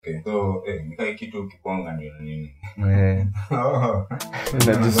Okay. So, nikai kitu kiponga ndio nini?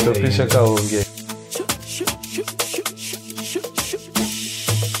 Unajistopisha ka uongee.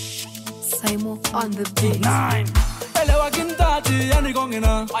 Simon on the beat. Elewa kintati yani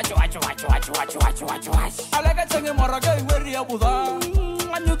gongina. Wacho. Alaka chenge maraga iweri ya buda.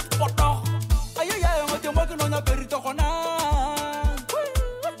 Anyut poto. Ayaya ngote mwaki nonya perito kona.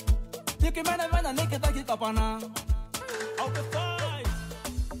 Yiki mena nikita kitapana.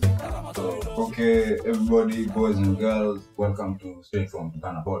 Okay, everybody, boys and girls, welcome to Straight from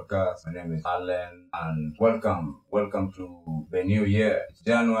Tukana Podcast. My name is Alan, and welcome to the new year. It's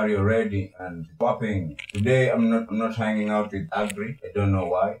January already, and popping. Today, I'm not hanging out with Agri. I don't know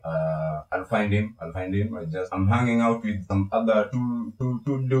why. I'll find him. I'm hanging out with some other two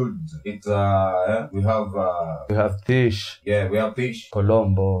dudes. It's we have Tish. Yeah, we have Tish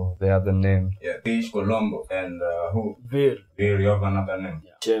Colombo. They have the name. Yeah, Tish Colombo, and who? Vir, you have another name.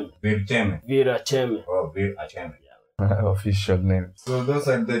 Cheme. Vir Cheme. Vir Cheme. Oh, Vir Cheme. Official name. So those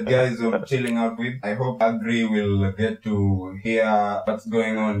are the guys I'm chilling out with. I hope Agri will get to hear what's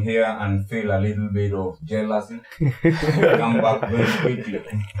going on here and feel a little bit of jealousy. Come back very quickly.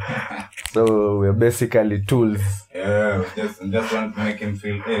 So we're basically tools. Yeah, just want to make him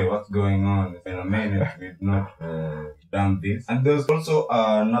feel, hey, what's going on? It's been a minute we've not done this. And there's also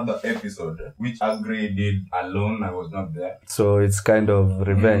another episode which Agri did alone. I was not there. So it's kind of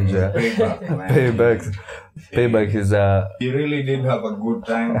revenge. Payback, man. Payback is He really did have a good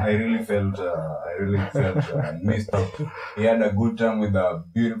time. I really felt missed out. He had a good time with a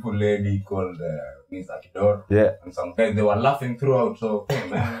beautiful lady called Miss Akidor. Yeah. And some guys, they were laughing throughout. So, hey,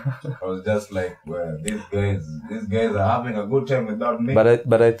 man, I was just like, well, these guys are having a good time without me.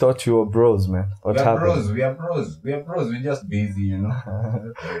 But I thought you were bros, man. What happened? We are bros. We're just busy, you know.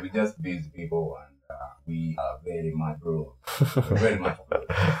 We're just busy people, and we are very much bros. Very much bros.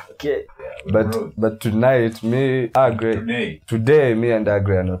 Okay. Yeah, but tonight, me, Agri. Today, me and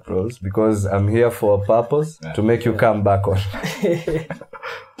Agri are not bros because I'm here for a purpose to make you come back on.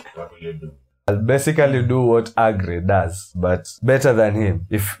 What will you do? I'll basically do what Agri does, but better than him.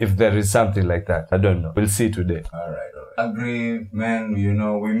 If there is something like that, I don't know. We'll see today. All right. Agri, man, you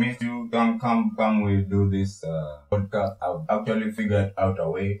know, we miss you. Come, we do this podcast. I've actually figured out a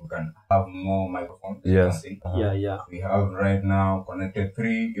way we can have more microphones. Yes. Yeah. We have right now connected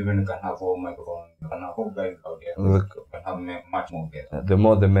 3, even you can have 4 microphones. You can have 4 guys out here. Look. You can have much more guests. The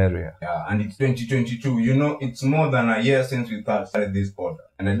more the merrier. Yeah, and it's 2022. You know, it's more than a year since we started this podcast.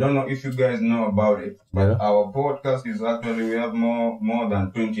 And I don't know if you guys know about it, but our podcast is actually, we have more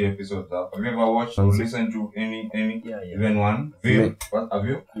than 20 episodes up. Have you ever watched or listened to any even one? What have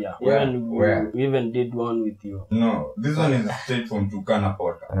you? Yeah. Where? We even did one with you. No, this one is straight from Tukana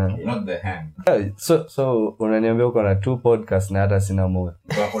Podcast, not the Hang. So unaniambia uko na 2 podcasts na hata sina moja.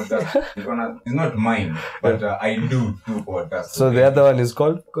 It's not mine, but I do 2 podcasts. So the other one is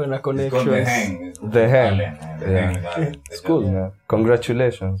called? Kuna It's called connections. The Hang. The Hang. The Hang. It's cool, man.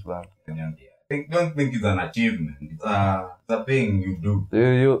 Congratulations, man. I don't think it's an achievement. It's a thing you do.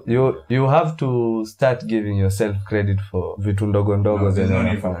 You have to start giving yourself credit for vitu ndogo ndogo. There's no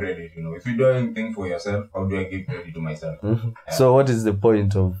need for credit, you know. If you do anything for yourself, how do I give credit to myself? So what is the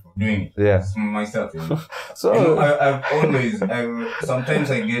point of doing it? Yeah. It's myself, you know. So You know, sometimes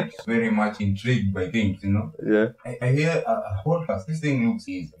I get very much intrigued by things, you know. yeah. I hear a podcast, this thing looks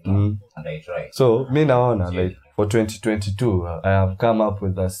easy, you know? And I try. So me naona like for 2022 I have come up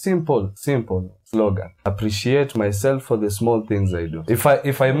with a simple slogan. Appreciate myself for the small things I do.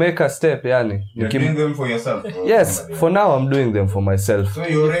 If I make a step, yani, You're doing them for yourself. yes, for now I'm doing them for myself. So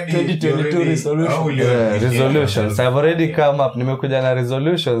you already 2022 resolution. how will you appreciate Resolutions. yourself? I've already come up. Nimekuja na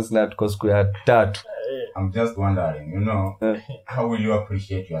resolutions na tuko siku ya 3. I'm just wondering, you know, how will you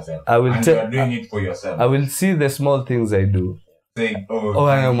appreciate yourself? I will and you are doing it for yourself. I will see the small things I do. Say,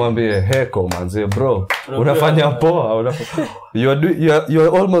 Anamwambie heko manze bro, unafanya poa,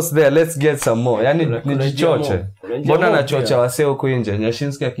 you're almost there, let's get some more. Yani nijichoche. Mbona nachocha wasee huko nje?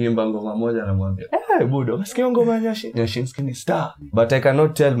 Nyashinski akiimba ngoma moja anamwambia, budo, unasikia ngoma Nyashinski ni star. But I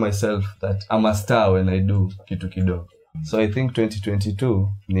cannot tell myself that I'm a star when I do kitu kidogo. So I think 2022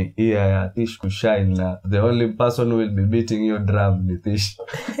 ni year ya Tish kushine, na the only person who will be beating your drum ni Tish.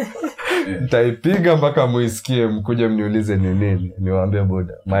 Nitaipiga mpaka muisikie, mkuje mniulize ni nini, niwaambie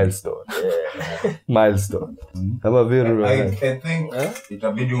buda milestone. Kama viru I think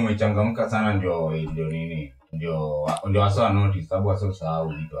itabidi umechangamka sana ndio nini ndio wasa notice sababu wasa sahau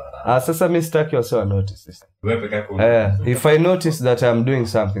vitu haraka. Sasa mimi sitaki wasa notice. Wewe peke yako. If I notice that I'm doing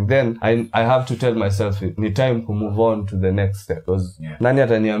something, then I have to tell myself ni time to move on to the next step. Because nani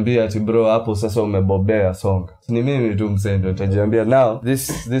ataniambia ati bro hapo sasa umebobea songa. Ni mimi tu msendo nitajiambia now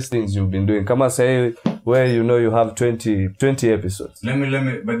these things you've been doing. Kama say where you know you have 20 episodes. Let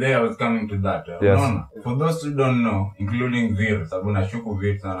me but there I was coming to that. Yes. No. For those who don't know, including Vir, sababu na shuku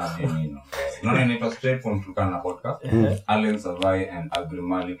Vir sana nini. No, it was straight from Tukana podcast. Allen Savai and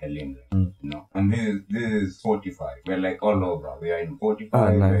Agrimali Kalinga. You know. And this is Spotify. We're like all over. We are in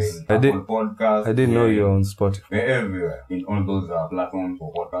Spotify, nice. we're in Apple Podcasts. I didn't know you're on Spotify. We're everywhere in all those platforms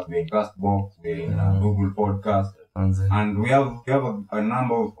for podcasts. We're in Castbox, we're in Google Podcasts. And we have a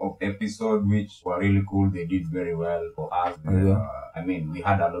number of episodes which were really cool. They did very well for us. I mean, we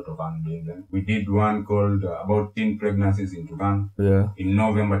had a lot of fun doing them. We did one called about teen pregnancies in Tukan in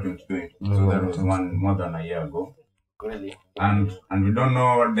November 2020. So that was one more than a year ago. Really? And we don't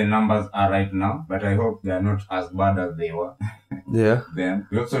know what the numbers are right now, but I hope they are not as bad as they were. Then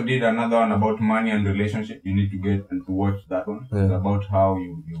we also did another one about money and relationship. You need to get and to watch that one. It's about how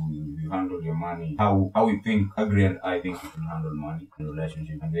you handle your money, how we think. Agri and I think you can handle money and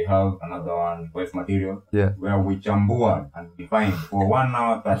relationship. And they have another one, wife material, where we chambua and define for 1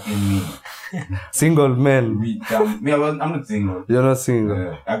 hour 13 minutes. Single men. I'm not single. You're not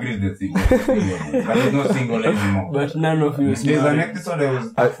single. Agri is the single. But he's not single anymore. But none of you. There's an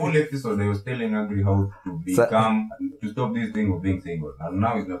episode, a full episode, I was telling Agri how to become, to stop this thing of being single. And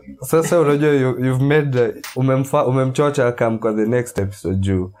now it's not single. Sasa unajua you've made umemchocha come kwa the next episode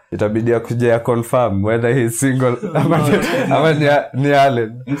juu. Itabidi akuje confirm whether he's single ama ni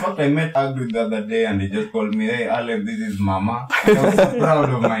Allen. In fact, I met Agri the other day and he just called me, hey Allen, this is Mama. I was so proud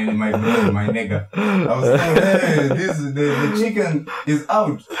of my bro, my nigga. I was like, hey, the chicken is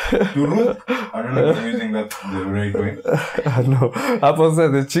out to root. I don't know if I'm using that the right way. No, hapo sasa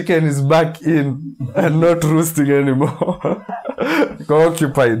the chicken is back in and not roosting anymore. Go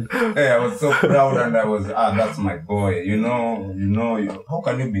occupied. Hey, I was so proud and I was, that's my boy. You know, how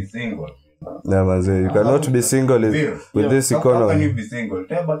can you be single? Yeah, Maze, you cannot be single with this economy. How can you be single?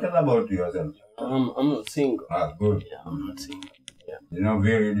 Tell about yourself. I'm not single. Good. Yeah, I'm not single. Yeah. You know, we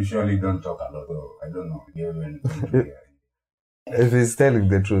usually don't talk a lot, so I don't know. If he's telling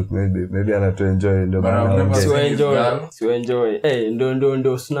the truth, maybe I have to enjoy it. So enjoy. Hey,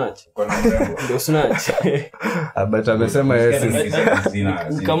 ndo snatch. Ndo snatch. But amesema yes.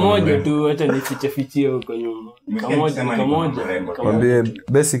 Kamoja tu hata nifiche huko nyuma. Kamoja. Mwambie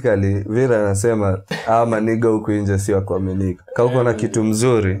basically Vira anasema maniga huko nje si wa kuaminika. Kama uko na kitu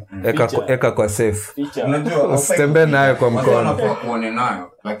mzuri, eka kwa safe. Unajua usitembee nayo kwa mkono. Unafaa kuone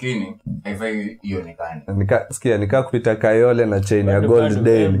nayo, lakini haifai ionekane. Nika kupita Kayole na chain ya gold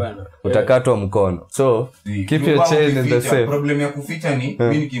daily. Utakatwa mkono. So, keep your chain in the safe. Problem ya kuficha ni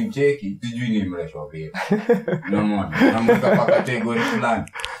mimi nikimcheki sijui ni mresho vile. Unaona? Namweka kwa category fulani.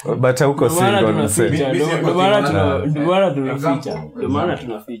 But huko single na safe. Ndio maana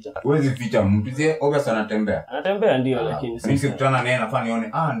tunaficha. Huwezi ficha mtu. Sie obvious anatembea. Anatembea ndio lakini sisi kutana naye nafaa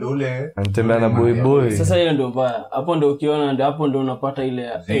nione ndio ule anatembea na boy. Sasa hiyo ndio mbaya. Hapo ndio ukiona ndio hapo ndio unapata ile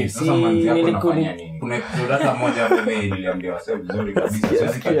sasa manzi yako anafanya nini? Kuna episode moja hapo niliambia wasee vizuri kabisa.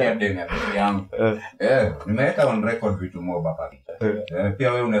 Siwezi katia demu yangu. Nimeweka on record vitu mob hapa.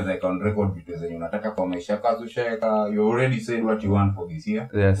 Pia wewe unaweza weka on record vitu zenye unataka kwa maisha yako. Ushaweka, you already said what you want for this year.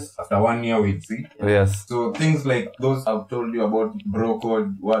 Yes. After 1 year we'll see. Yes. So things like those I've told you about bro code,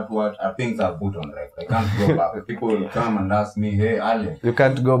 what are things I've put on record. I can't go back. People will come and ask me, hey Ale. You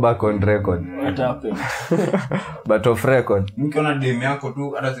can't go back on record. What happened? But off record. Mkiona demu yako tu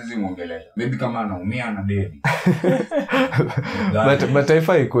hata sisi muongelesha. Maybe kama anaumia na dedi. But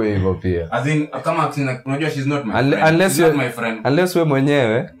haifai kuwa hivyo pia. As in kama unajua she's not my friend. Unless we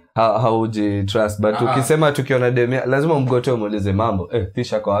mwenyewe hauji trust, but ukisema tukiona demu lazima mgote umuulize mambo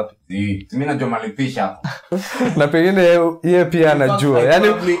pisha kwa wapi. Mimi najua malipisha. Na pengine yeye pia anajua. Yaani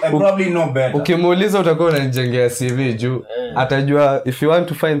probably know better. Ukimuuliza utakuwa unajengea CV juu atajua if you want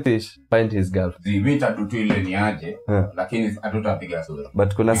to find fish, find his girlfriend. Mimi tatutu ile ni aje lakini hatutapiga sura.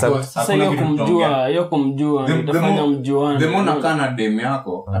 But kuna sasa hiyo kumjua itafanya mjuane. Demo na kana demu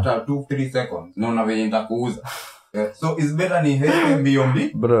yako hata 2-3 seconds na una venye nitakuuza. So it's better ni hate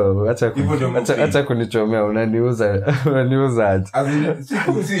BOB. Bro, acha kunichomea, unaniuza aje. As in,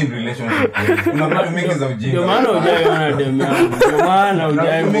 si in relationship. Kuna vitu mingi za ujinga. Ndio maana hujaiona dem yangu. Ndio maana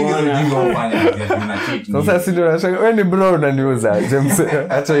hujaiona. Sasa si ndio nashangaa wewe ni bro unaniuza aje mse.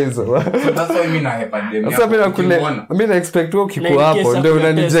 Acha hizo. So that's why mimi na hepa dem. Sasa mimi na expect wewe ukikuwa hapo ndio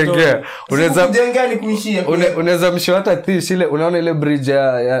unanijengea. Unaweza kujengea ni kuishia. Unaweza mshow hata Tish ile unaona ile bridge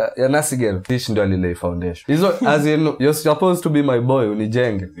ya Nasigel. Tish ndio alilay foundation. Hizo as in you're supposed to be my boy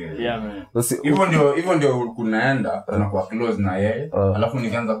unijenge. Yeah man. Hivyo ndio kunaenda unakuwa close na yeye. Alafu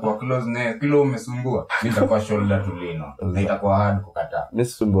nikianza kuwa close naye kilo umesumbua. Nitakuwa shoulder to lean on. Na itakuwa hard kukataa. Mimi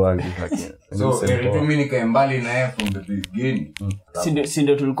sisumbuangi lakini. So mimi nikae mbali na yeye from the beginning. Si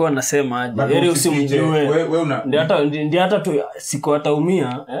ndio tulikuwa nasema aje. Heri usimjue. Ndio hata tu siko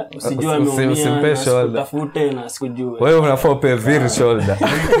hataumia, usijue ameumia. Tafute na sikujue. Wewe unafaa upe viri shoulder.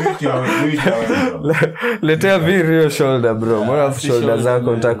 Letea viri hiyo shoulder bro. Mbona shoulder zako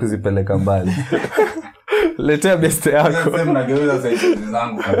unataka kuzipeleka mbali? Letea best yako. Sasa mnageuza size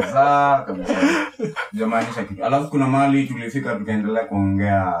zangu kabisa. Jamaanisha kitu. Alafu kuna mahali tulifika tukaendelea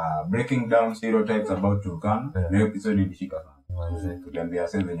kuongea breaking down stereotypes about Turkana. Na episode ilishika sana. Tuliambia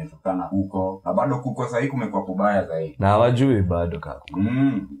sasa venye Turkana huko na bado kuko sasa kumekuwa kubaya zaidi. Na hawajui bado kaka.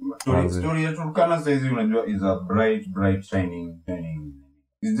 Story ya Turkana sasa unajua is a bright shining.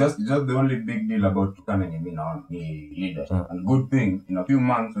 It's just the only big deal about Turkana ni mimi naona ni leadership. And good thing in a few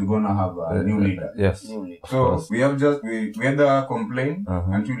months we're going to have a new leader. Yes. So we had a complaint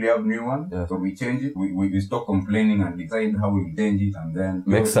until we have new one. Yes. So we change it. We stop complaining and decide how we change it and then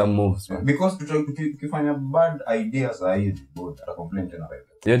make some moves. Because tukifanya bad ideas hizi both ata complain tena.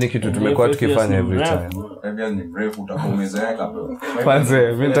 Hiyo ni kitu tumekuwa tukifanya every time. Tabia ni mrefu utakomezeeka bro.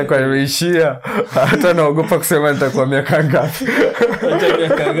 Kwanza mimi nitakuwa nimeishia hata naogopa kusema nitakuwa miaka ngapi.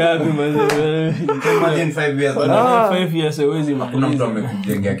 Miaka ngapi mzee? Imagine 5 years. 5 years hawezi kuna mtu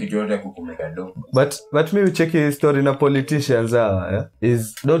amekujengea kitu yote kukumeka do. But me check his story na politicians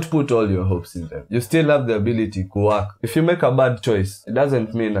is don't put all your hopes in them. You still have the ability to work. If you make a bad choice, it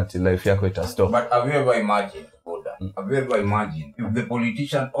doesn't mean that life yako ita stop. But have you ever imagined if the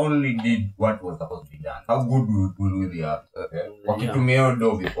politician only did what was supposed to be done, how good will we be at? Wakitumia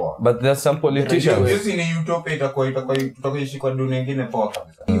do before. But there's some politicians. Yes, in utopia itakuwa tutakoishi kwa dunia nyingine poa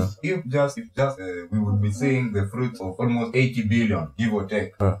kabisa. If just we would be seeing the fruits of almost 80 billion give or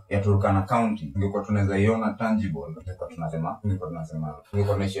take ya Turkana County, ingekuwa tunaweza iona tangible. Ingekuwa tunasema ingekuwa na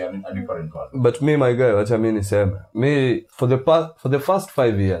a different world. But me my guy, wacha mimi niseme. Me for the first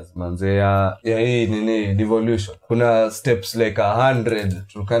 5 years manze ya hii nini devolution. Kuna steps like 100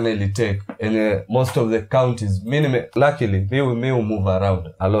 Turkana ili take and most of the counties luckily we move around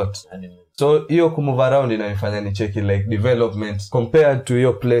a lot. So hiyo kumove around inanifanya ni check like development compared to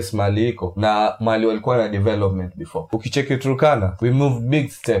your place mali iko na mali walikuwa na development before. Ukicheki Turkana we move big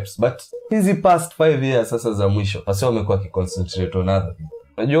steps but hizi past 5 years sasa za mwisho basi wamekuwa kiconcentrate on other things.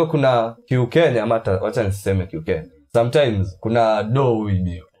 Unajua kuna Kenya hata wacha niseme Kenya. Sometimes kuna do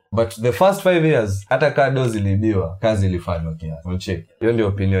uibiwa. But the first 5 years hata kado zilibiwa kazi ilifanywa kiasi. Uncheck. Hiyo ndio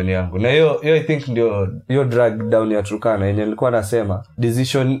opinion yangu. Na hiyo I think ndio hiyo drag down ya Turkana yenye nilikuwa nasema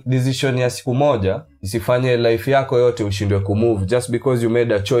decision ya siku moja isifanye life yako yote ushindwe kumove just because you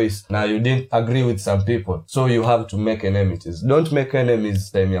made a choice na you didn't agree with some people. So you have to make enemies. Don't make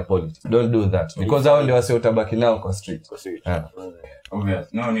enemies time ya politics. Don't do that because hao ndio wase utabaki nao kwa street.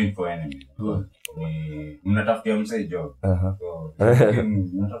 Obvious. No need for enemies. Mnatafutia mse job. So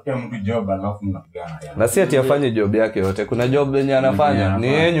mnatafutia mtu job alafu mnapigana. Na si ati afanye job yake yote. Kuna job yenye anafanya ni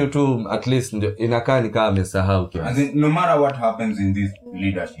yenyu tu at least ndio inakaa ni kama amesahau kiasi. No matter what happens in this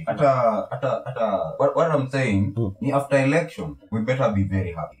leadership. Hata what I'm saying ni after election we better be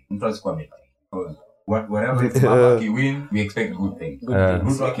very happy. Mtu asikuwa better. Because whatever it's Mabaki win, we expect good things.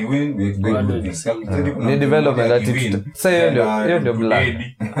 Mabaki win, we expect good things. Ni development attitude. Sasa hiyo ndio blanda.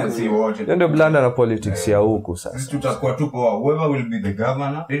 Hiyo ndio blanda na politics ya huku sasa. Sisi tutakuwa tu poa. Whoever will be the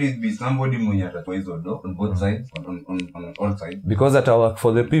governor, let it be somebody mwenye atakuwa hizo do on both sides, on all sides. Because ata work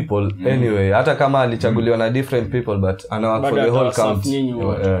for the people anyway. Hata kama alichaguliwa na different people but ana work for the whole county.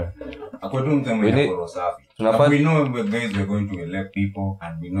 Akwetu mtu mwenye kwa safi. We know guys we're going to elect people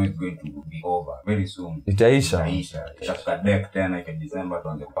and we know it's going to be over very soon. Itaisha. Itakadek tena ika December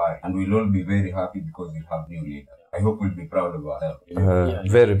 25 and we'll all be very happy because we have new leader. I hope we'll be proud of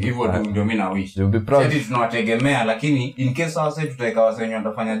ourselves. Very hivyo ndio mimi na wish. You'll be proud. Sisi tunawategemea lakini in case wase tutaweka wase wenye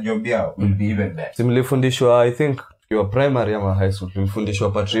watafanya job yao will be even better. Simlifundishwa I think your primary ama high school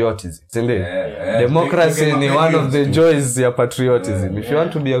tulifundishwa patriotism. Sinde? Democracy ni one of the joys ya patriotism. If you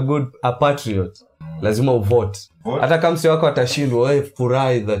want to be a patriot lazima uvote. Hata kama msi wako atashindwa wewe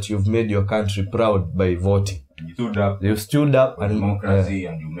furahi that you've made your country proud by voting. You stood up and democracy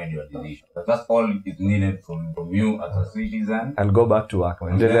and you made your decision. But that's all is needed from you as a citizen. And go back to work.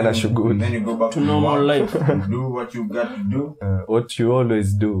 And then you go back to normal life. And do what you got to do. What you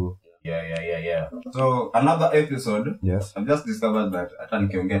always do. Yeah. So another episode. Yes. I've just discovered that I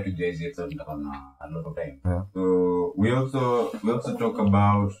can get to Jay-Z episode on a lot of time. Yeah. So we also talk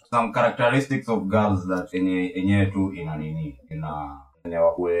about some characteristics of girls that enye tu in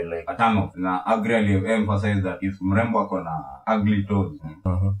like a turn off. Na agree emphasize that if mrembo ako na ugly toes,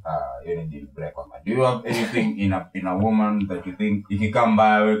 you need to break on. Do you have anything in a woman that you think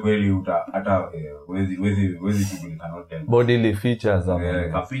ikikamba wewe kweli hata wezi shughulika na tena? Bodily features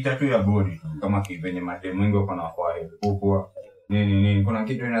ka feature tu ya body tu kama kivenye mademu wengi wako na forehead kubwa. Nini kuna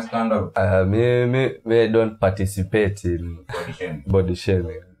kitu ina stand out? Me don't participate in body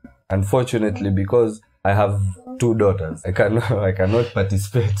shaming. Unfortunately, because I have 2 daughters. I cannot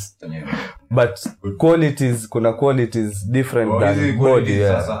participate. Yeah. But kuna qualities different than body.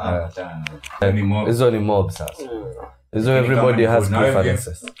 Hizo ni mob sasa. Hizo everybody has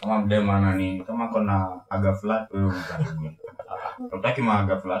preferences. Kama mdema nani, kama kuna aga flat wewe utachukua. Utaki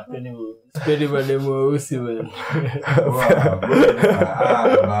maaga flat. Spedi mademu weusi wewe.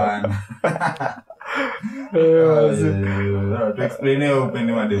 Man. To explain how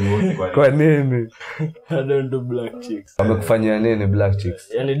upendi mademu weusi kwa nini? I don't do black chicks. Wamekufanyia nini black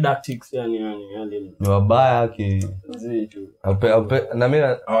chicks? Yani dark chicks yani. Ni wabaya zitu. Na mimi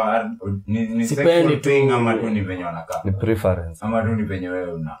ni sexual thing ama tu ni venye wanakaa. Ni preference. Ama tu ni venye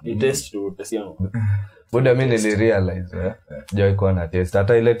wewe una. Ni test tu test yangu. Buda mimi nilirealize joy kwa na test.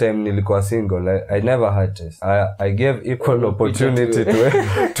 Hata ile time nilikuwa single, I never had test. I gave equal opportunity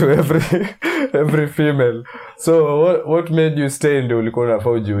to every female. So what made you stay? Ndio ulikuwa unafaa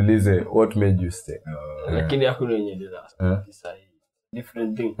ujiulize what made you stay. Lakini hakuna yenye disaster.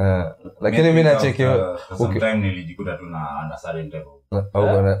 Different thing. Lakini mimi na check sometimes nilijikuta tu na under certain type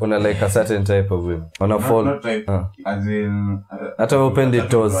of una like a certain type of women. Una fall as in hata open the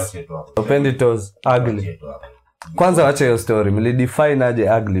toes ugly. Kwanza acha hiyo story. Mlidefine aje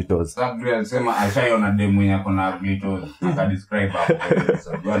ugly toes? Ugly anasema ashaiona demu yako na ugly toes. Aka describe hapo.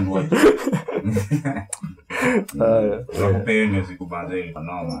 So go and watch. Nakupenda sikubanza ile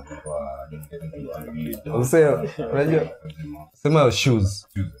noma kwa ugly toes. Unajua sema shoes.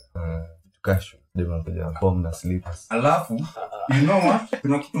 Kasho demu kuja form na slippers. Alafu you know what?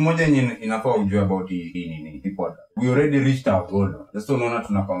 Kuna kitu moja yenye inafaa ujue about hii report. We already reached our goal. Just unaona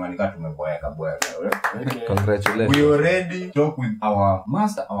tunapanganika tumeboeka. Congratulations. We already talk with our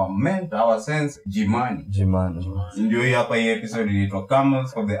master, our mentor, our sense Jimani. Ndio hii hapa hii episode inaitwa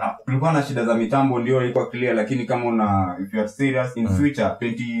Camels for the Up. Tulikuwa na shida za mitambo ndio ilikuwa clear, lakini kama if you are serious in future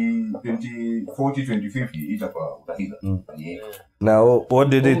 2040 2050 itakuwa utahida. Now what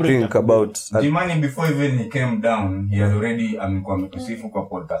did he think about Jimani? Before even he came down, he had already amekuwa mtusifu kwa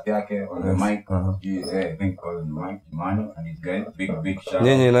podcast yake on the mic. I think Jimani and his guys big shout.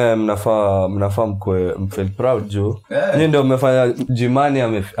 Nyinyi naye mnafaa mfeel proud juu. Nyinyi ndio mmefanya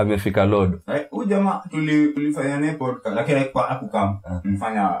Jimani amefika load. Huyu jamaa tulifanya naye podcast lakini hakukam.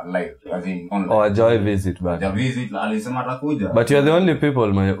 Tulifanya live as in online. Joy visit but. The visit alisema atakuja. But you are the only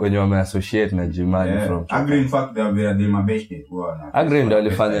people when you associate na Jimani from. Agri in fact they are my best one. Agri ndo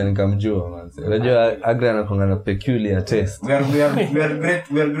alifanya nikamjua man. Unajua Agri anakuwa na peculiar taste. We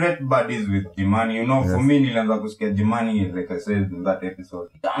are great buddies with Jimani. You know, for me nilianza kusikia Jimani like I said in that episode.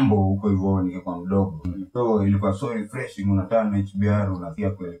 Tambo huko hivyo nilikuwa mdogo. So ilikuwa so refreshing, unatana HBR unasikia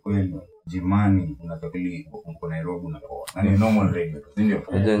kweli. Jimani unatokili uko Nairobi unapoa. Na ni normal radio. Ndio.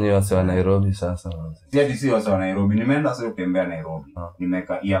 Unajua ni wase wa Nairobi sasa. Si wase wa Nairobi. Nimeenda sasa kutembea Nairobi.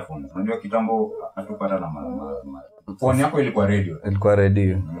 Nimeka earphones. Unajua kitambo hatupata na phone yako ilikuwa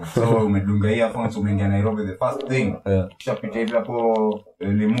radio. So umedunga earphones umeingia Nairobi the first thing. Kisha pita hivi hapo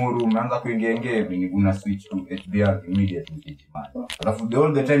Limuru umeanza kuingia hivi una switch to HBR immediately Jimani. Alafu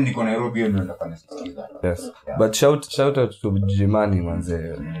all the time niko Nairobi ndio nitafanya sikiza. Yes. Yeah. But shout out to Jimani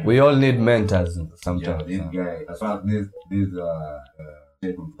manze. We all need mentors sometimes. This guy as far as this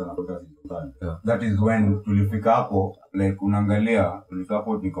that is when tulifika hapo like unaangalia tulifika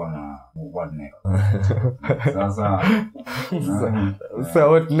hapo niko na what next. Sasa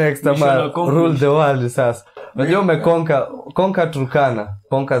what next ama rule the world sasa. Unajua umekonka Turkana,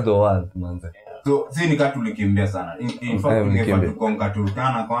 conquer the world manze. So si nika tulikimbia sana. In fact tungefa tukonka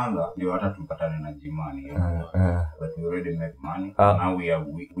Turkana kwanza ndio hata tupatane na Jimani. But we already make money. Now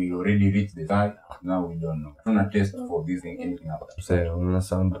we already reached the side. Now we don't know. Tuna test for this thing anything about. Say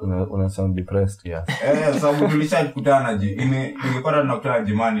una sound depressed yeah. Sababu tulishakutana ningepata tunakutana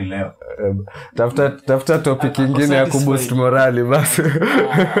Jimani leo. Tafuta topic nyingine ya kuboost morali basi.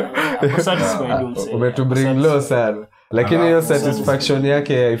 umetubring low sana. Lakini hiyo satisfaction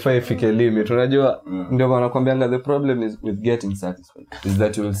yake haifai ifike limit. Unajua ndio maana nakwambianga the problem is with getting satisfied is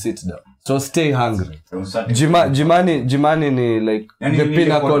that you will sit down. So stay hungry. Jimani ni like yani the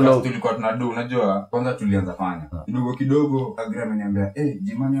pinnacle of tulikuwa tunadu. Unajua kwanza tulianza fanya kidogo Agra ameniambia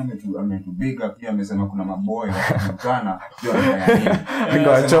Jimani ametu big up pia amesema kuna maboy wakikana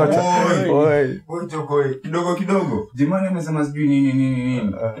nikachocha kidogo Jimani amesema sijui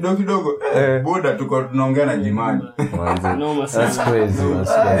nini kidogo boda tuko tunaongea na Jimani. That's crazy.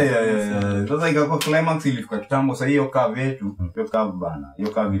 Sasa ikakuwa climax ilifika kitambo. Sasa hiyo curve yetu hiyo curve bana hiyo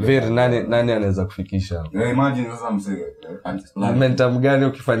curve Vir nani anaweza kufikisha? Imagine sasa msee momentum gani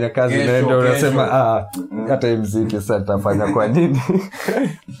ukifanya kazi naenda unasema hata mziki sasa tafanya kwa nini?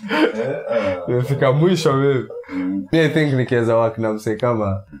 Unafika mwisho wewe. I think nikiweza work na msee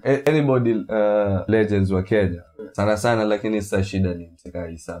kama anybody legends wa Kenya sana lakini sasa shida ni mseka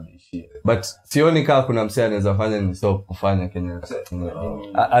isabishie. But sioni kama kuna msee anaweza fanya ni stop kufanya Kenya.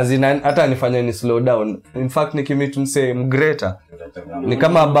 Hata nifanye ni slow down. In fact nikimit msee mgreta ni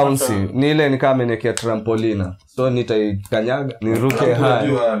kama bouncy, ni ile ni kama ameniwekea trampolina. So nitaikanyaga, niruke high.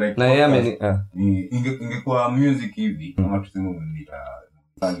 Na yeye ingekuwa music hivi kama tuseme mnita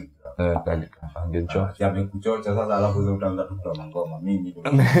angechocha yamekuchocha sasa alafu za utaanza kutoa ngoma mingi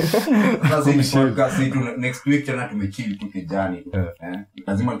sasa hii podcast yetu next week tena tumechill tu kijani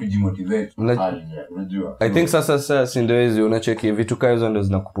lazima tujimotivate unajua I think sasa si ndio hizo unacheki vitu kama hizo ndio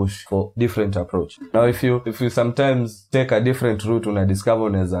zinakupush for different approach. Now if you sometimes take a different route una discover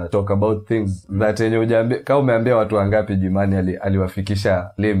unaweza talk about things that yenye hujaambia kama umeambia watu wangapi Jimani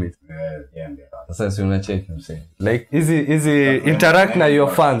aliwafikisha limit. Sasa si unacheki msee like easy interact na your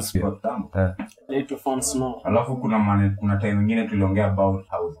fans let your fans know. Alafu kuna time nyingine tuliongea about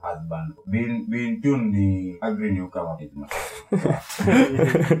house husband being tuned ni agree ni kama kitu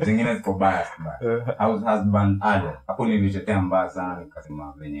zingine ziko bias house husband ale hapo nilitetea mbaya sana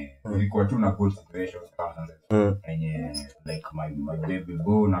nikasema venye ilikuwa tu na good situation kama venye like my baby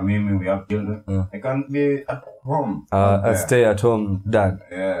boo na mimi we have children I can't be at home stay at home dad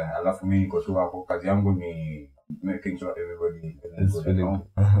alafu mimi niko tu hapo kazi yangu ni making sure everybody is feeling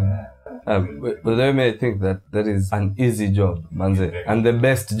but I may think that is an easy job manze and the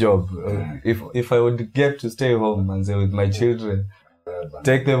best job if I would get to stay home manze with my children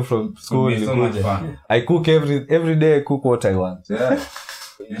take them from school so much fun. I cook every day. I cook what I want.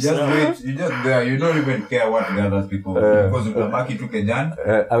 You just there. You don't even care what the other people because you come back to Kejan.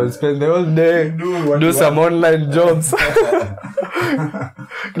 I will spend the whole day do some online jobs.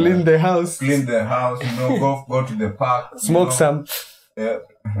 Clean the house. You know, go to the park. Smoke some.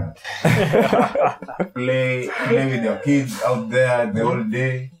 Play with your kids out there the whole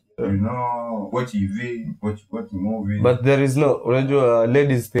day. You know, watch TV, watch movies. But there is no.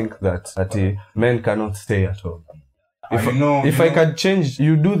 Ladies think that men cannot stay at home. If I can change,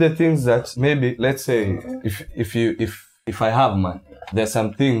 you do the things that maybe, let's say, if I have money, there's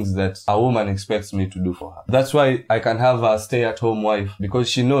some things that a woman expects me to do for her. That's why I can have a stay-at-home wife, because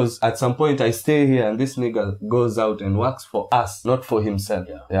she knows at some point I stay here and this nigga goes out and works for us, not for himself,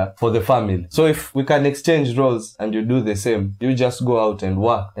 for the family. So if we can exchange roles and you do the same, you just go out and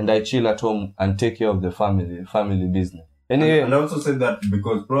work and I chill at home and take care of the family business. Anyway, and I also said that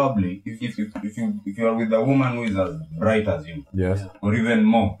because probably if you are with a woman who is as bright as you, yes, or even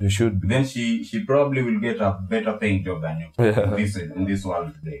more, you should. Then she probably will get a better paying job than you in this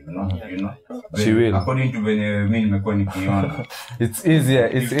world today. You know. She will. According to me nimekuwa nikiona. It's easier.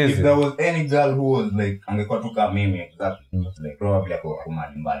 If there was any girl who was like angekuwa tu kama mimi exactly, like probably akoma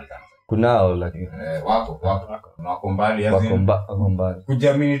mbali sana. Kunao lakini wako mbali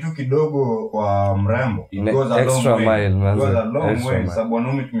kujiamini tu kidogo kwa mrembo goes a long way sababu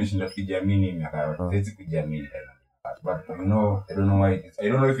wanaume tumeshinda kujiamini miaka yote hizi kujiamini but I don't know why I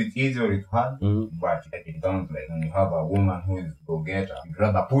don't know if it's easy or it's hard but it sounds like when you have a woman who is go-getter you'd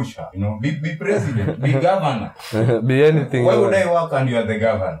rather push her, be president, be governor, be anything. Why would I work and you are the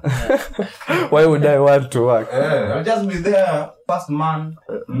governor? Why would I want to work? I'll just be there, first man,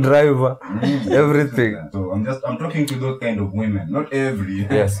 driver, everything. So I'm talking to those kind of women, not every.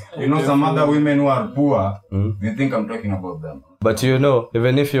 Yes. Some other women who are poor, they think I'm talking about them. But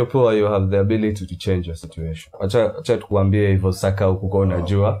even if you're poor, you have the ability to change your situation. Acha tukuambie hivyo saka huko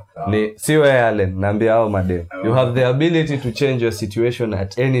unajua. Ni siwe Allen, naambia hao madem. You have the ability to change your situation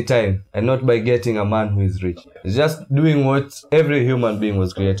at any time and not by getting a man who is rich. It's just doing what every human being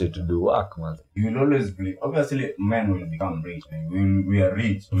was created to do. Work, man. You will always believe. Obviously, men will become rich. We are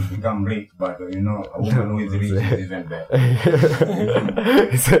rich. We become rich. But, a woman who is rich is even better.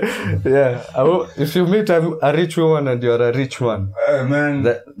 Yeah. If you meet a rich woman and you're a rich man, one. Man,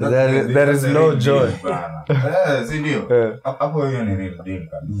 There is no joy. Sindio. Hapo hiyo ni real deal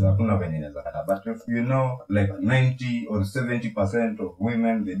kabisa. Hakuna venye inaweza kata. But if you know like 90 or 70% of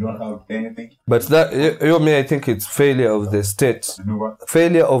women, they don't have anything. But that I think it's failure of the state.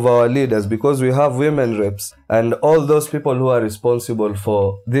 Failure of our leaders, because we have women reps and all those people who are responsible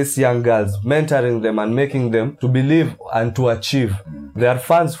for these young girls, mentoring them and making them to believe and to achieve. There are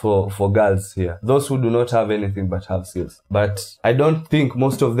funds for girls here, those who do not have anything but have skills. But I don't think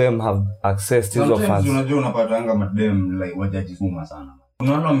most of them have access to those funds. Unajua unapatanga madem like wajajituma sana.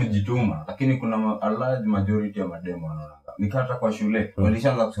 Unaona wamejituma, lakini kuna a large majority ya madem wanaona nikata kwa shule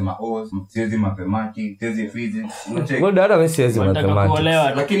walishaanza kusema siwezi mathematics, siwezi physics. Well, dada mimi siwezi mathematics.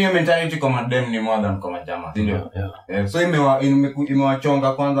 Lakini hiyo mentality kwa madem ni more than kwa majama, ndio. So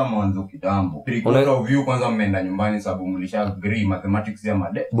imewachonga kwanza mwanzo kitambo. Kwa view kwanza mmeenda nyumbani sababu mlisha agree mathematics ya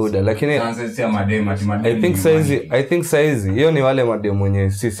madem. Buda, lakini science ya madem I think saizi hiyo ni wale madem mwenye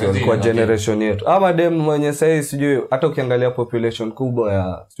sisi walikuwa generation yetu. Ama madem mwenye saizi sijui hata ukiangalia population kubwa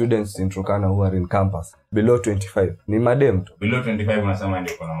ya students in Turkana who are in campus below 25 ni madem tu. Below 25 unasema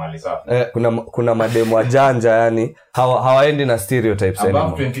ndio kuna mali safi. Kuna madem wajanja yani hawaendi na stereotypes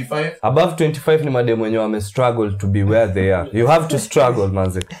anymore. Above 25 ni madem wenye wame struggle to be where they are. You have to struggle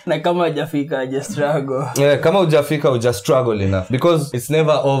manze. Na kama hujafika aje struggle. Kama hujafika uja struggle enough because it's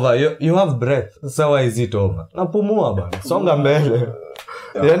never over. You have breath. So why is it over? Napumua bana. Songa mbele.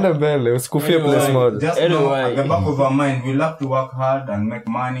 Yenda mbele usikufie place moja. Just know at the back of our mind we love to work hard and make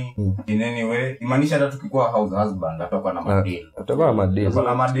money in any way. Imaanisha hata tukikuwa house husband atakuwa na madeal. Atakuwa na madeal.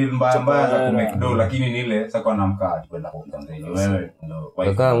 Kuna madeal mbaya za ku make dough, lakini ni ile sasa kwa namkaa kwenda kupika ndani. Wewe ndio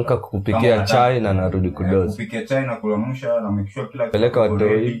kaka mka kupikia chai na narudi kudozi. Kupikia chai na kulamsha na make sure kila kitu peleka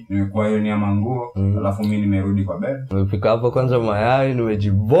watoi. Nimekuwa hiyo ni ya manguo, alafu mimi nimerudi kwa bed. Nimepika hapo kwanza mayai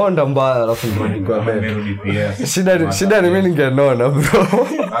nimejibonda mbaya alafu nirudi kwa bed. Nimerudi pia. Shida ni mimi ningenona bro.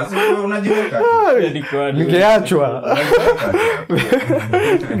 Asipo unajiweka. Ningeachwa.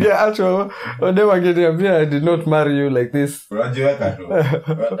 Wade wangeniambia I did not marry you like this. Unajiweka tu.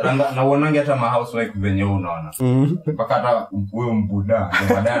 Na uonange hata ma housewife venye unaona. Mpaka hata wewe mbuda,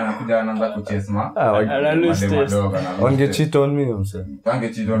 baadaye anakuja anaanza kuchesema. Wange cheat on me mse. Wange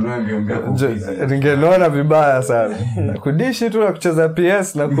cheat on me mbio kupiza. Ningeona vibaya sana. Kudishi tu na kucheza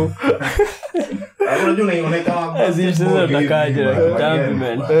PS na ku unajua inaonekana sasa utakaje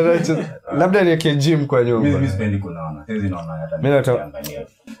champion. Labda niweke gym kwa nyumba. Mimi sipendi kunaona. Sisi naona hata niangalia.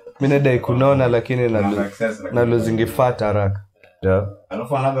 Mimi nadai kunaona lakini na losing fat haraka. Yeah.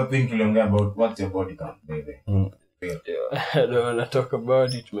 Alafu another thing tuliongea about what's your body count baby. I don't want to talk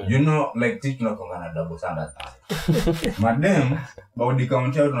about it man. You know like teach tunakongana double standard. Madam body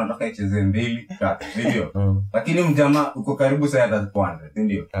count yao tunataka icheze 2 3 video. Lakini mjamaa uko karibu sana hata 400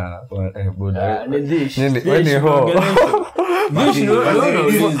 ndio. Buda. Nini wewe ho.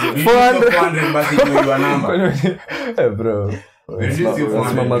 400 basi kwa namba. Bro.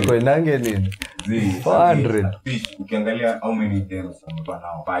 Mama koinange nini? 400. Ukiangalia how many days umekuwa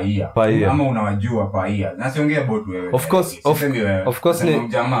nao paia. Ama unawajua paia. Na siongea about wewe. Of course ni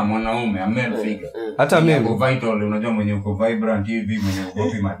jamaa mwanaume, a male figure. Hata mimi uko vital, unajua mwenye uko vibrant hivi, mwenye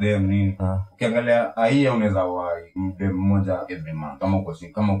uko madem nini. Ukiangalia aia unaweza wai dem mmoja every month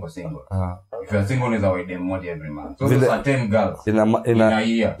kama uko single. If you are single unaweza wai dem mmoja every month. So there's 10 girls in a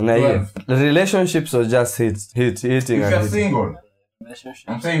year. The relationships are just hitting. If you are single,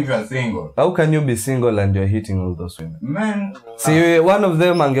 I'm saying if you are single. How can you be single and you're hitting all those women? Man, see one of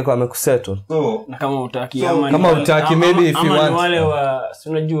them angekuwa amekusettle. So kama utaki maybe if you want. Wale wa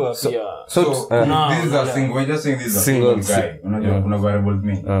unajua pia. So these are single. We're just saying these are single guy. Unajua kuna variables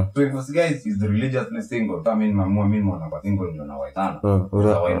mingi. So if this guy is religiously single, I mean mimi kwa single ndio na wai sana.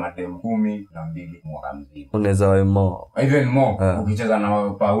 Unaweza madem 10 na 2 mwaka mzima. Unaweza wai more. Even more ukicheza na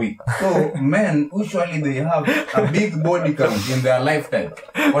per week. So men usually they have a big body count in their lifetime.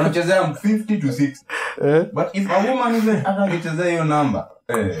 Wanachezea 50 to 60. But if a woman even atachezea hiyo number,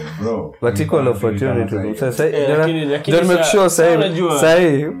 bro. But equal opportunity. Don't make sure say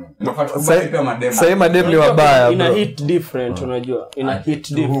madem ni wabaya. Ina hit different unajua. Ina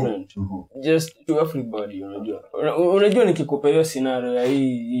hit different. Just to everybody unajua. Unajua nikikupa hiyo scenario ya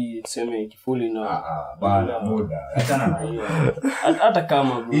hii tuseme kifuli na bana muda. Achana na hiyo. Hata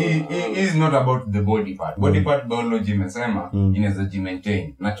kama bro. It is not about the body part. Body part biology imesema inaweza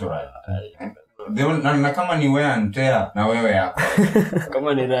maintain natural. na kama ni wewe antea na wewe yako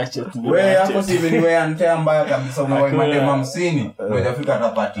kama ni ratchet wewe yako si ni wewe antea mbaya kabisa unawahi madema 50 hujafika hata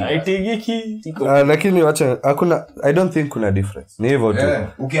party aitigiki lakini wacha hakuna I don't think kuna difference ni hivyo tu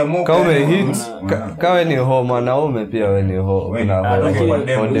ukiamua kama hit kawe ni ho mwanaume pia wewe ni ho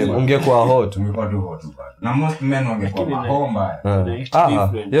ungekuwa hot ungekuwa tu hot na most men wangekuwa ho mbaya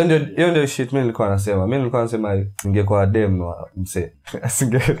hiyo ndio shit mimi nilikuwa nasema ningekuwa dem mse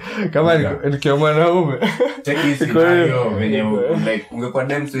kama nikiwa mwanaume scenario venye like ungekuwa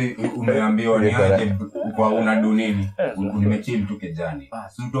dem umeambiwa ni aje kwa unadu nini nimechill tu kijani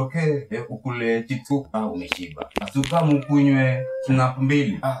basi utokee ukule chips umeshiba asuka mkunywe snap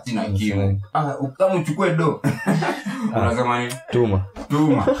mbili sina kiu ukama uchukue do unasema nini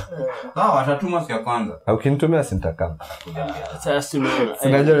tuma sawa atatuma siku ya kwanza au kinitumia sintakam sasa tunaona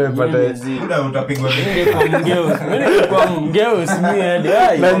sinajua nimepata muda utapigwa kwa mgeo simie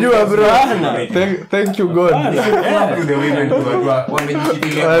hadi najua bro thank you god to the women tu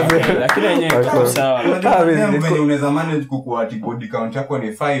wamejishikilia lakini yenyewe sawa unaweza manage kukua body count yako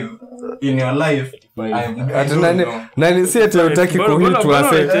ni 5 in your life nani si ati utaki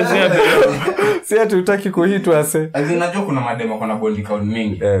kuhitwa si ati utaki kuhitwa azinajua kuna mademo kuna body count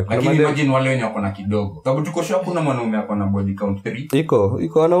mingi lakini imagine wale wenye wako na kidogo sababu tuko sure kuna mwanaume ako na body count 3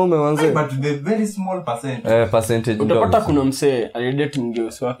 iko wanaume wanze but the very small percentage utapata kuna msee alidate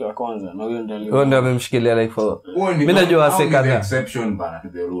mgeusi wake wa kwanza na huyo ndio amemshikilia like for mimi najua wase kadhaa exception bana to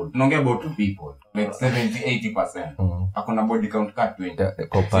the rule tunaongea about people like 70-80% akona body count cut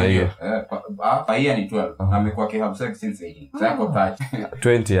 20 kwa hiyo paia ni 12 na amekuwa kihab sex since 18 sasa kwa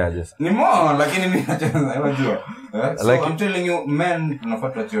 20 aje ni more lakini mimi nacheza unajua so I'm telling you men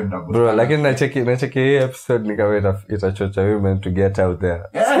tunafuata chio double bro lakini nacheki hii episode ni kama itachocha women to get out there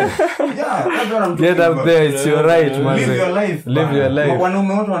get out there it's your right man live your life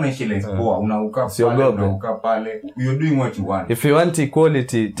wanaume wote wanaishi life poa unauka pale you're doing what you want if you want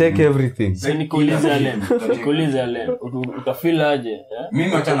equality take everything nikuuliza leo utafeel aje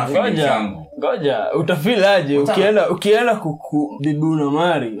mimi acha na feeling yangu ngoja utafeel aje ukienda kubibu na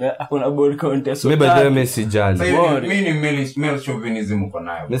mari akona body contest mimi bado messijali mimi ni male chauvinism uko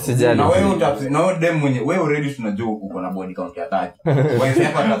nayo messijali na wewe dem mwenye wewe already tunajua uko na body count ya 30 wewe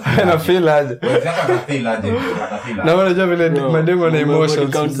hapa na feel aje na unajua vile mademo na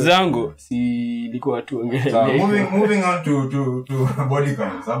emotions count zangu si ilikuwa tu moving on to body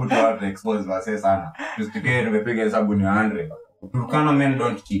count sababu tu expose wase sana tusikie tumepiga hesabu ni 100 Turkana men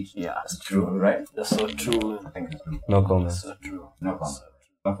don't cheat. Yeah, it's true, right? That's so true. I think it's true. No comment. So true. No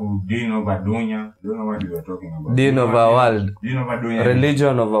comment. Deen over dunya. Don't know what you were talking about. Deen over world. Deen over dunya.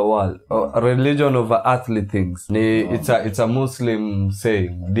 Religion over world. Religion over earthly things. It's a Muslim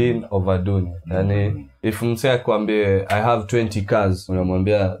saying. Deen over dunya. Yani if msea kwambie I have 20 cars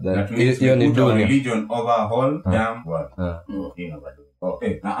unamwambia that hiyo ni dunya. Religion over whole damn world. Deen over dunya.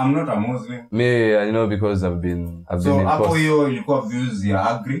 Okay, now I'm not a Muslim. Me, I know because I've been so hapo hiyo ilikuwa views ya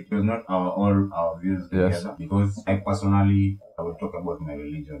agree. It was not all our views together. Because I personally I will talk about my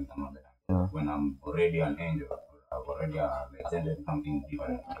religion when I'm already an angel. I've already attended something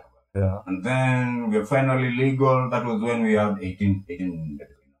different. Yeah. And then we're finally legal. That was when we had 18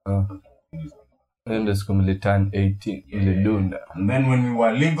 and the school turn 18 in the dunda. And then when we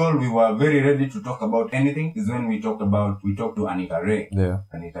were legal, we were very ready to talk about anything. Is when we talked to Anita Ray. Yeah.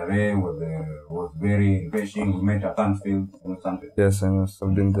 Anita Ray was very refreshing. We met at Sunfield. Yes, I must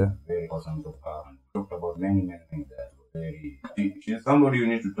have been there. Very awesome to talked about many things that she's somebody you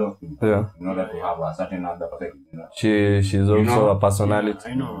need to talk to. Yeah. In order to have a certain other perspective. You know? She's also a personality.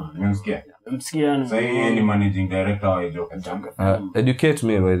 I know. Msikia. So yeye ni managing director wa Joka Janga. Educate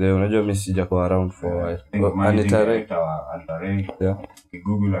me by the way. Unajua mimi sijakuwa around for a while. Anita Ray. Anita Ray. Yeah.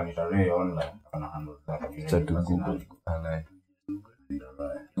 Google Anita Ray online. Kana handle that. Chat to Google.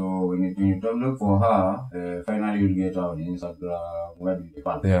 So when you look for her, finally you'll get her on Instagram. Where do you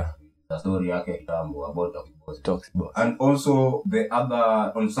find? Yeah. The story yake kitambo about Toxic Boss. And also the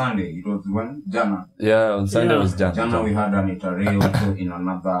other on Sunday it was when Jana. Yeah, on Sunday was Jana. Jana we had Anita Ray also in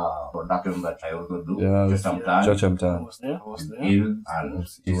another production that I also do. Yeah, Church Town. And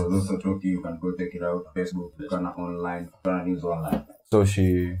she was also talking. You can go check it out. Facebook, you can online, you can news online. So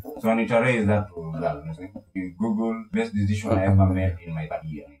Anita Ray is that girl. You Google best decision I ever made in my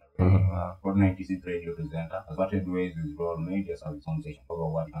career. for 96 radio presenter. I started ways with Royal Media Service on station over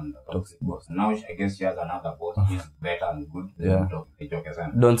what and Toxic Boss. Now I guess she has another boss. He's better and good.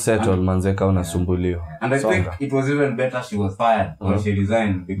 Don't settle, manzeka unasumbuliwa. And I think it was even better she was fired or she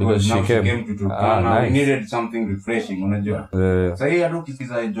resigned because now she came to Turkana. Nice. We needed something refreshing, unajua. Sasa hii hadi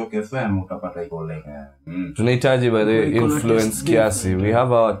ukisikiza Joke FM utapata iko like tunahitaji by the influence kiasi. We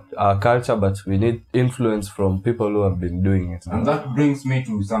have our culture, but we need influence from people who have been doing it. And that brings me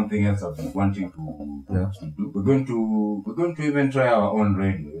to something else I've been wanting to do. We're going to even try our own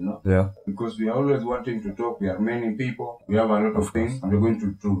radio, you know? Yeah. Because we are always wanting to talk. We are many people. We have a lot of things. And we're going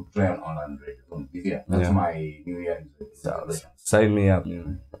to try an online radio. Yeah. That's my New Year. Sign me up.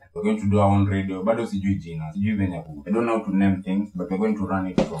 We're going to do our own radio. Bado sijui jina. Sijui venye ku. I don't know how to name things, but we're going to run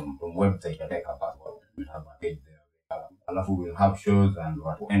it from website. We'll have a page there. Alafu we'll have shows and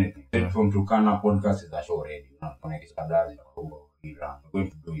anything. From Turkana podcast is a show already. We're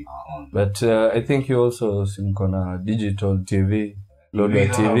going to do it our own. But I think you also simkona digital TV. Lodwa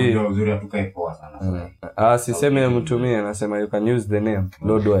TV. Siseme mtumie nasema you can use the name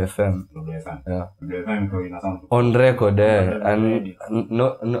Lodwa FM. Yeah. On record and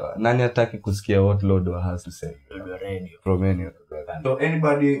no nani hataki kusikia what Lodwa has to say. Lodwa radio from any. So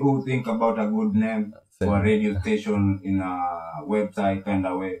anybody who think about a good name for a radio station in a website kind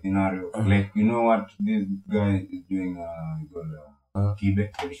of way scenario, like you know what this guy is doing Kibe,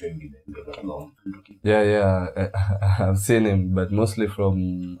 yeah, I've seen him, but mostly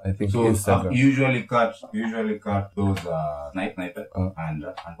from I think Instagram. Usually cut those sniper and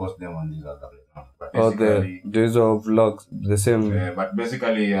post them on these other platforms. These are vlogs, the same. Yeah, but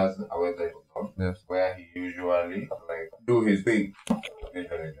basically he has a website where he usually like do his thing.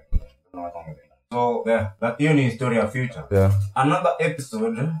 So that union story of future. Yeah. Another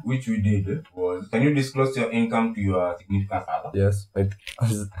episode which we did was, can you disclose your income to your significant other? Yes.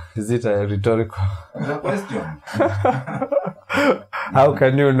 Is it a rhetorical? It's a question. How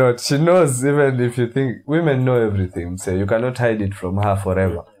can you not? She knows. Even if you think women know everything, so you cannot hide it from her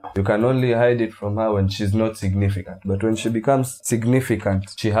forever. You can only hide it from her when she's not significant. But when she becomes significant,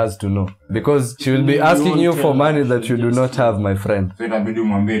 she has to know. Because she will be asking you for money that you do not have, my friend. So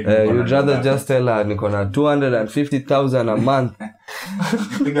you'd rather just tell her, Nikona, 250,000 a month.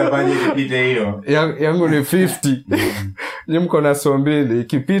 Yangu ni 50. Nimkona so mbili.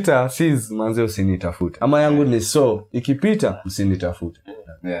 Ikipita, sis, manze usinitafute. Ama yangu ni so. Ikipita, usinitafute.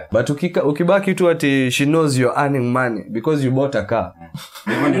 Yeah. But ukibaki tu ati she knows you're earning money because you bought a car.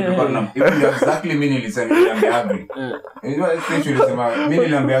 Exactly mimi nilisema agree. Mimi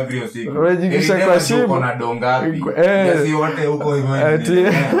nilisema agree usiku. Unajikisha kwa shimo na dongapi. Yes wote huko hivyo.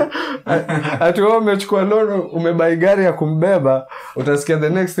 Ati wewe umechukua loan umebai gari ya kumbeba, utasikia the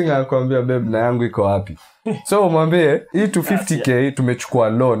next thing anakuambia babe na yangu iko wapi. So umwambie hii 250k tumechukua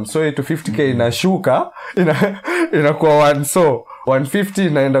loan. So hii 250k inashuka inakuwa 1 so 150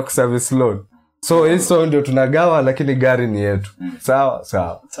 inaenda ku service loan. So hizo ndio tunagawa lakini gari ni yetu. Sawa.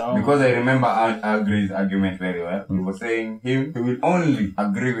 Because I remember Agree's argument very well. He was saying he will only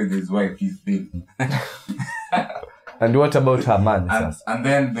agree with his wife his bill. And what about her man? And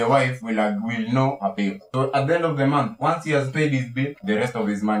then the wife will know her bill. So at the end of the month, once he has paid his bill, the rest of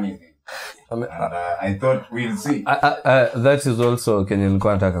his money is his. And I thought we'll see. That is also Kenya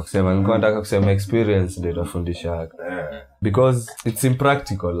nilikuwa nataka kusema experience ndio itafundisha. Because it's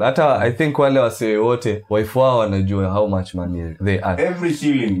impractical. Hata I think wale wase wote wife wao wanajua how much money they earn. Every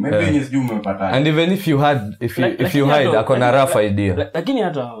shilling maybe ni sijui umepata. And even if you had if you hide akona rough idea. Lakini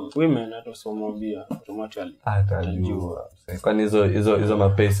hata women hata somwambia automatically atajua. Kwani hizo ma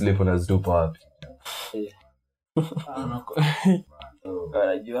pay slip unazitupa wapi?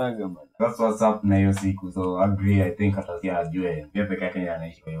 That's what's up na hiyo siku. So agree, I think atasia ajue yeye peke yake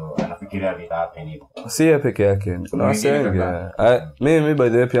anaishi kwa hiyo anafikiria vitahappen hivyo. Si yeye peke yake. Kuna wasenge. Mimi by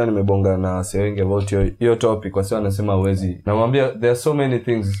the way pia nimebonga na wasenge about your topic kwa sababu anasema uwezi. Namwambia there are so many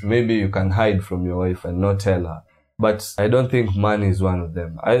things maybe you can hide from your wife and not tell her. But I don't think money is one of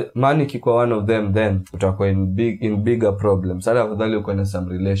them. Money kiko one of them, then utakuwa in bigger problems. Hata afadhali uko na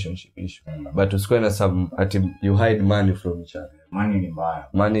some relationship issue. But usikuwe na some ati you hide money from each other. Money ni mbaya.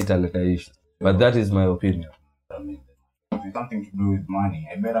 Money italeta issue. But that is my opinion. It's something to do with money.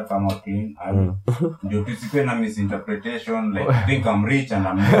 I better come out clean. Ndio tusikwe na misinterpretation like I think I'm rich and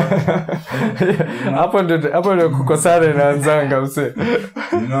I'm not. Hapo ndio kukosana inaanzanga mse.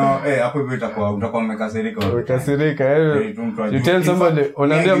 Hapo hivyo utakuwa umekasirika. You tell somebody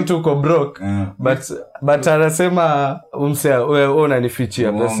unaambia mtu uko broke but anasema umse wewe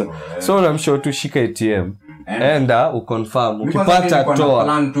unanifichia pesa. So unamshow tu shika ATM. enda uconfirm ukipata toa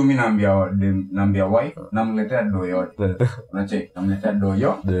plan tu mimi naambia wife namletea do yote unacheck namletea do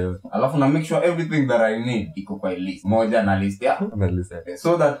yote alafu na make sure everything that I need iko kwa list moja na list ya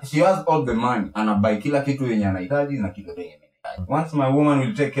so that she has all the money ana buy kila kitu yenye anahitaji na kitu yenye once my woman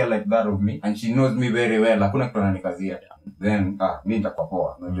will take care like that of me and she knows me very well hakuna kitu ananikazia then mimi nitakuwa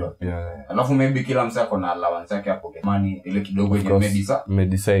poa unajua alafu maybe kila msako ako na allowance yake hapo money ile kidogo yenye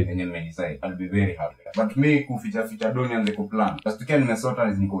medicine I'll be very happy but me kuficha do nianze kuplan basi nimesota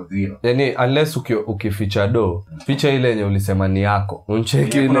niko zero yani unless ukificha do ficha ile yenye ulisema ni yako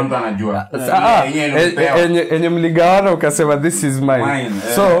uncheki ile mtu anajua yenye mligawana ukasema this is mine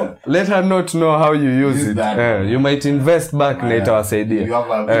so let her not know how you use it you might invest back na itawasaidia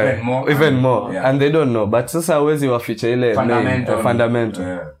even more and they don't know but sasa huwezi waficha ile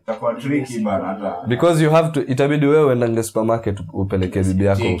fundamental itakuwa tricky bana hata because you have to itabidi wewe uende supermarket upeleke bibi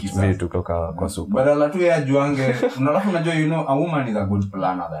yako vitu kutoka kwa super badala tu ya juange unajua you know a woman is a good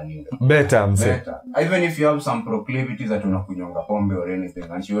planner than you better even if you have some proclivities that unakunyonga pombe or anything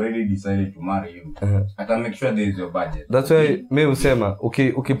and she already decided to marry you ata make sure there is your budget that's why mimi usema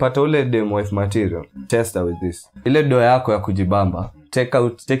ukipata ule dem wife material test her with this ile do yako ya kujibamba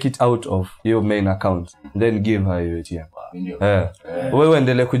take it out of your main account then give her your ATM wewe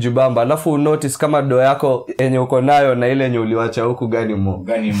endelee kujibamba alafu notice kama do yako yenye uko nayo na ile yenye uliwacha huku gani mo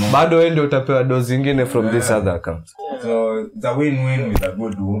bado wewe ndio utapewa do zingine from this other account so it's a win-win with a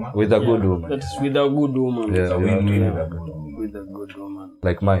good woman that's with a good woman it's a win-win with a good woman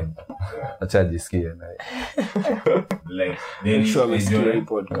like mine acha jisikie na like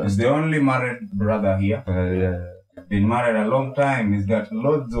is the only married brother here been married a long time, he's got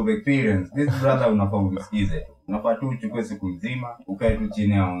loads of experience. This brother unafaa umsikize. Unafaa tu uchukue siku nzima, ukae tu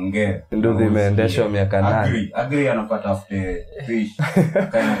chini aongee. Ndio imeendeshwa miaka 8. Agree anapata after fish.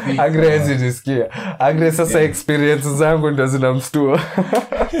 Agree zisikia. Agree sasa experience zangu ndio zinamstua.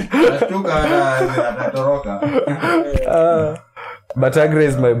 Nashtuka atatoroka. But Agree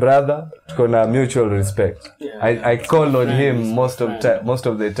is my brother. Tuko na mutual respect. I call on him most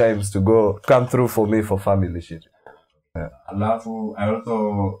of the times to come through for me for family shit. Alafu I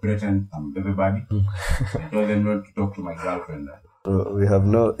also threatened everybody. I told them not to talk to my girlfriend. We have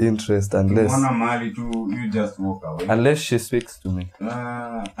no interest unless you just walk away. Unless she speaks to me.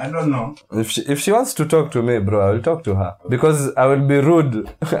 I don't know. If she wants to talk to me, bro, I will talk to her. Because I will be rude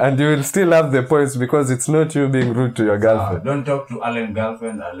and you will still have the points because it's not you being rude to your girlfriend. Don't talk to Alan's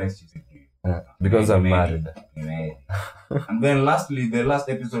girlfriend unless she speaks to you. Because I'm married. And then lastly, the last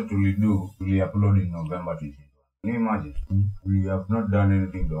episode we upload in November 20. Can you imagine? We have not done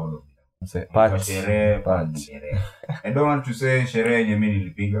anything to all of them. I don't want to say sherehe yenye mimi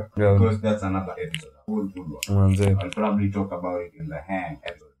nilipiga because that's another episode. Full one. I'll probably talk about it in the hang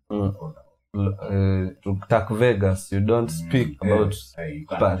episode. To Tak Vegas, you don't speak about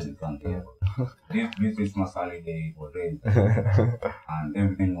party. This Christmas holiday was raised and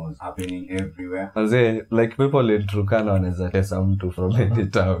everything was happening everywhere. Like people in Turkana wanaweza tesa mtu from any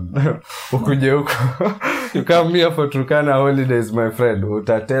town. Ukuje huko. You come here for Turkana holidays, my friend.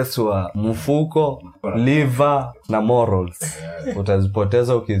 Utateswa mfuko, liver na morals.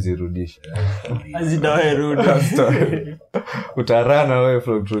 Utazipoteza ukizirudisha. Azidawe rudi. Utarana away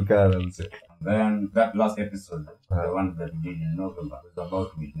from Turkana. Then that last episode, the one that we did in November, was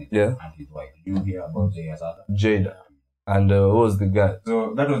about Whitney and his wife. Did you hear about Jada Saga? Jada. And who was the guy?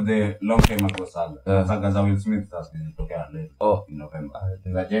 So that was the long time ago saga. Saga za Will Smith has been later in November.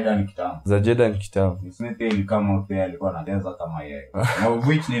 Za Jada ni kitambo. Will Smith ilikama out there alikuwa anacheza kama yeye. Na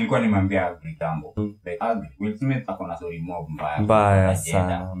which nilikuwa nimwambia kitambo. Will Smith akona story mob mbaya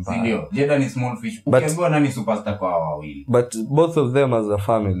sana. Ndio. Jada ni small fish. Ukiambiwa nani superstar kwa wawili. But both of them as a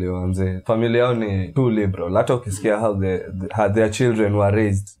family wanze. Family yao ni too liberal. Hata ukisikia how their children were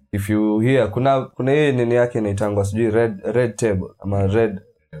raised. If you hear kuna hii nini yake inaitangwa sijui red table ama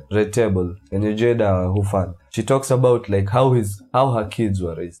red table yenye Jada hufan. She talks about like how her kids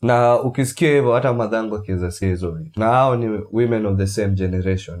were raised. Na ukisikia hivyo hata madhangu akiweza sikia hizo vitu. Na hao ni women of the same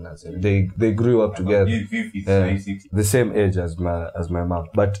generation as they grew up together. The same age as my mom.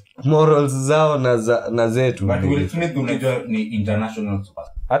 But morals zao na zetu. But Will Smith unajua ni international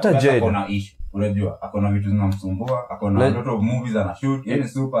superstar. Hata Jada akona issue. Unajua akona vitu zinamsumbua, akona a lot of movies ana shoot, yani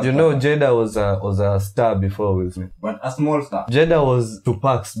superstar. You know Jada was a star before Will Smith. But a small star. Jada was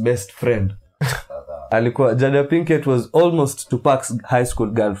Tupac's best friend. Alikuwa Jada Pinkett was almost Tupac's high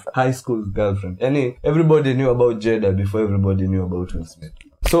school girlfriend. Everybody knew about Jada before everybody knew about Will Smith.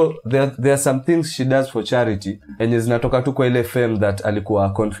 So there are some things she does for charity and zinatoka tu kwa ile fame that alikuwa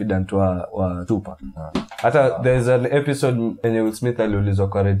confident wa Tupac. hata there's an episode enye Will Smith aliulizwa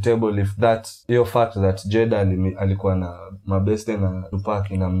kwa Red Table if that hiyo fact that Jada alikuwa na mabeste na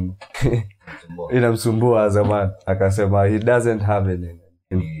Tupac inamsumbua zamani, akasema he doesn't have any.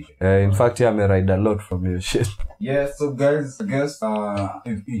 In fact, he may ride a lot from your shit. Yeah, so guys, I guess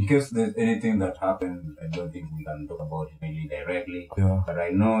in case there's anything that happened, I don't think we can talk about it really directly. Yeah. But I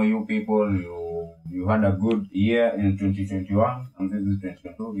know you people, you had a good year in 2021, and this is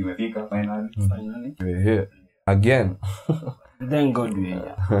 2022. Imefika finally. We're here again. Thank God we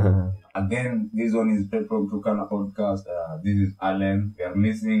are. Again, this one is straight from Tukana Podcast. This is Allen. We are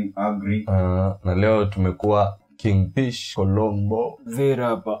missing Agri. Na leo tumekuwa Kingfish Colombo.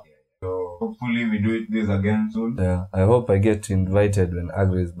 Verapa. So hopefully we do this again soon. Yeah, I hope I get invited when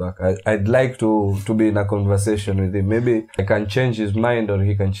Agri is back. I'd like to be in a conversation with him. Maybe I can change his mind or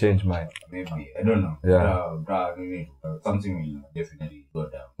he can change mine. Maybe, I don't know. Yeah. Something will definitely go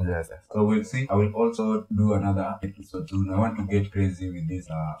down. Yes. So we'll see. I will also do another episode soon. I want to get crazy with this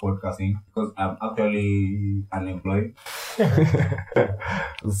podcasting because I'm actually unemployed.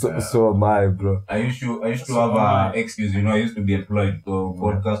 So am I, bro. I used to have an excuse, I used to be employed. So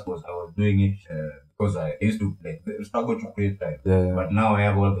podcast I was doing it because I used to struggle to create time. Yeah. But now I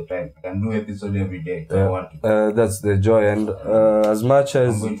have all the time. I can do episode every day. So I want to. That's the joy, and as much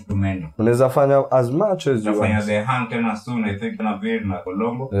as I'm going to do many. unaweza fanya as much as you Nafanya want. the hang tena soon, I think na vile na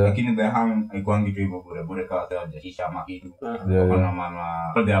Colombo. Lakini the hang haikuangi tu hivyo bure kama sasa hajashisha ama kitu. Kuna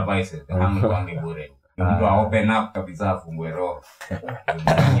mama all the advices, the hang haikuangi bure. Mtu open up kabisa afungue roho.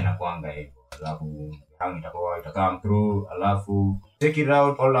 Inakuanga hivyo. Alafu hang itakuwa come through, alafu check it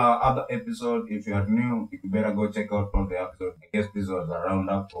out all our other episodes. If you are new, you better go check out all the episodes. I guess this was a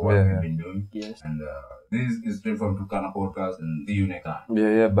roundup for what we've been doing. Yes. And this is straight from Tukana Podcast, and see you next time.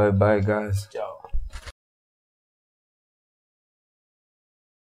 Yeah, bye guys. Ciao.